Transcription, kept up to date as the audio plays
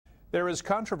There is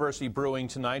controversy brewing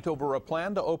tonight over a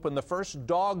plan to open the first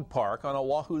dog park on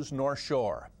Oahu's North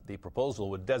Shore. The proposal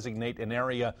would designate an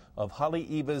area of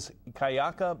Haleiwa's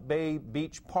Kayaka Bay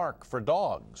Beach Park for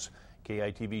dogs.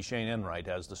 KITV Shane Enright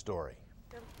has the story.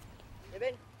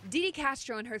 Didi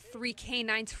Castro and her 3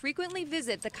 canines frequently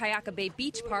visit the Kayaka Bay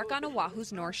Beach Park on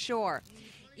Oahu's North Shore,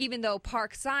 even though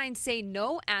park signs say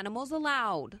no animals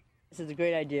allowed. This is a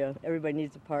great idea. Everybody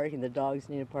needs a park, and the dogs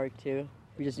need a park too.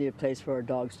 We just need a place for our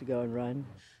dogs to go and run.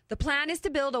 The plan is to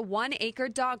build a 1-acre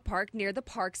dog park near the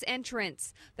park's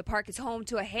entrance. The park is home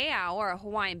to a heiau, or a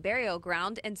Hawaiian burial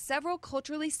ground, and several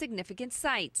culturally significant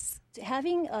sites.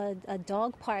 Having a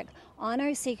dog park on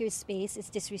our sacred space is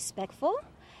disrespectful.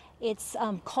 It's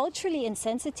culturally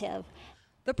insensitive.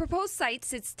 The proposed site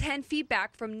sits 10 feet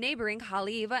back from neighboring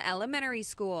Haleiwa Elementary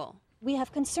School. We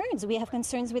have concerns. We have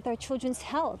concerns with our children's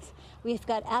health. We've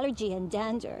got allergy and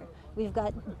dander. We've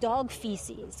got dog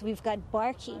feces. We've got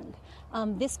barking.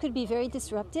 This could be very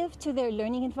disruptive to their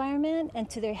learning environment and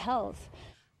to their health.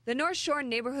 The North Shore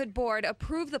Neighborhood Board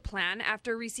approved the plan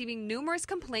after receiving numerous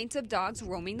complaints of dogs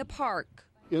roaming the park.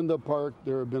 In the park,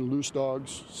 there have been loose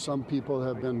dogs. Some people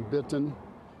have been bitten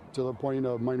to the point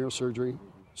of minor surgery.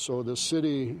 So the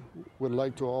city would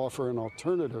like to offer an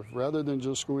alternative rather than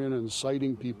just go in and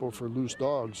citing people for loose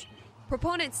dogs.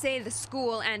 Proponents say the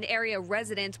school and area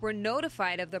residents were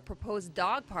notified of the proposed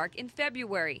dog park in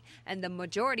February, and the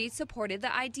majority supported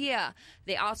the idea.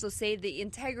 They also say the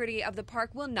integrity of the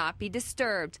park will not be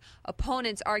disturbed.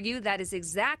 Opponents argue that is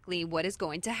exactly what is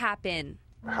going to happen.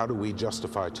 How do we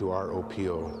justify to our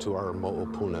Opio, to our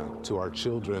Mo'opuna, to our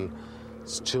children's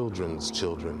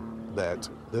children, that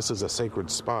this is a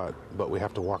sacred spot, but we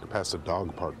have to walk past a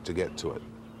dog park to get to it?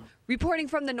 Reporting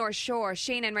from the North Shore,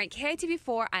 Shane Enright,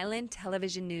 KITV4 Island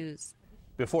Television News.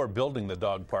 Before building the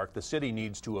dog park, the city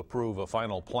needs to approve a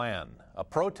final plan. A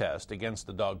protest against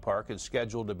the dog park is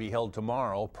scheduled to be held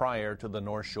tomorrow prior to the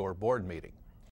North Shore board meeting.